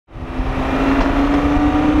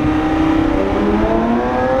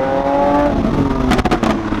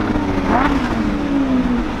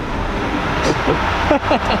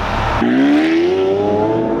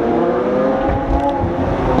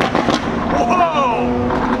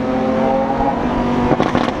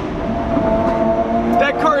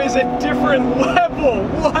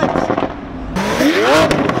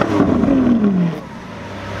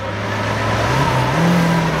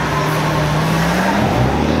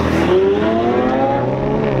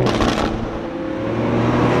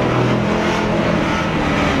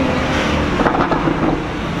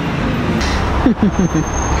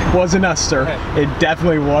Wasn't us, sir. It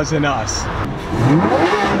definitely wasn't us.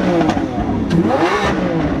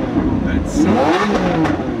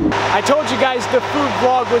 I told you guys the food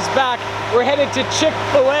vlog was back. We're headed to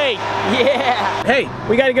Chick-fil-A. Yeah! Hey,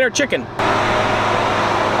 we gotta get our chicken.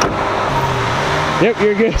 Yep,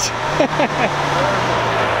 you're good.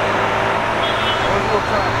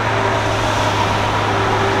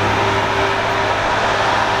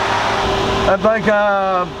 I'd like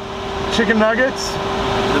chicken nuggets.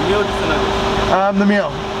 The meal or just the nuggets? The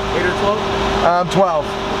meal. 8 or 12? 12.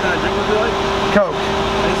 What kind of drink would you like? Coke.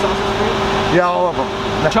 Any sausage cream? Yeah, all of them.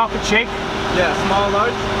 Chocolate shake? Yeah, small and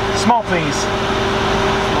large? Small, please.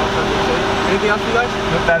 Small chocolate shake. Anything else you like?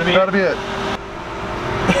 Nope, that'll be it.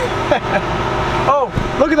 Oh,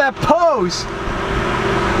 look at that pose!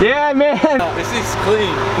 Yeah, man! This is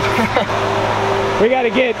clean. We gotta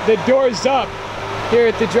get the doors up here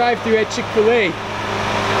at the drive-thru at Chick-fil-A.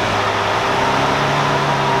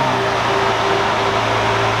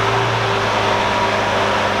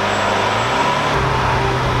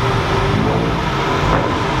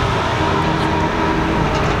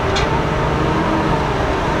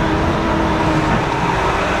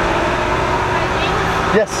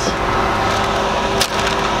 Yes.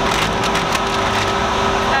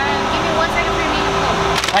 Give me 1 second for me to pull.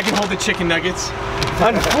 I can hold the chicken nuggets.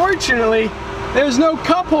 Unfortunately, there's no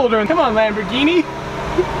cup holder. Come on, Lamborghini.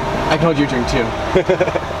 I can hold your drink too.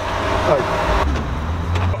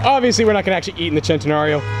 Obviously, we're not gonna actually eat in the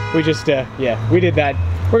Centenario. We just, yeah, we did that.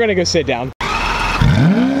 We're gonna go sit down.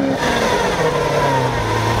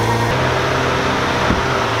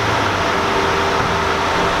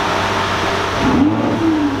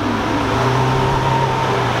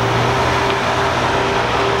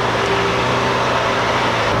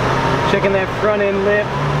 Checking that front end lip.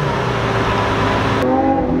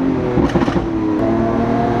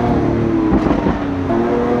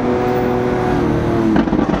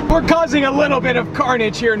 We're causing a little bit of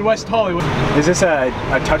carnage here in West Hollywood. Is this a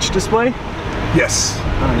touch display? Yes.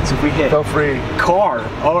 Alright, so if we hit Feel free. car.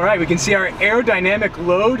 Alright, we can see our aerodynamic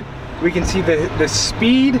load. We can see the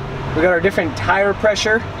speed. We got our different tire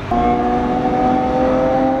pressure.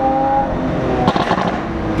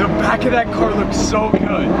 The back of that car looks so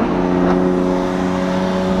good.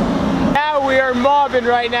 Now we are mobbing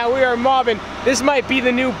right now. We are mobbing. This might be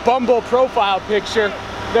the new Bumble profile picture.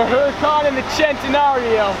 The Huracan and the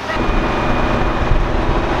Centenario.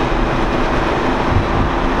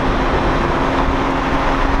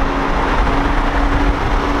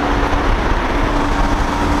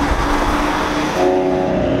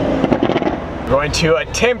 Going to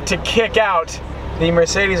attempt to kick out the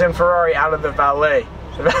Mercedes and Ferrari out of the valet.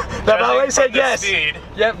 The valet said yes. Speed.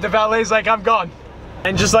 Yep, the valet's like, I'm gone.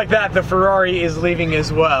 And just like that, the Ferrari is leaving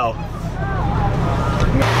as well.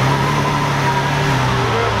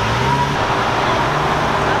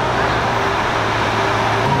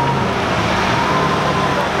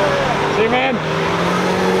 See, man?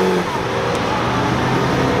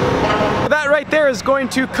 That right there is going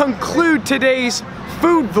to conclude today's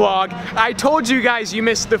food vlog. I told you guys you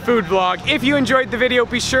missed the food vlog. If you enjoyed the video,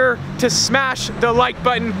 be sure to smash the like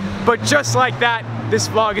button. But just like that, this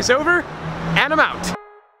vlog is over, and I'm out.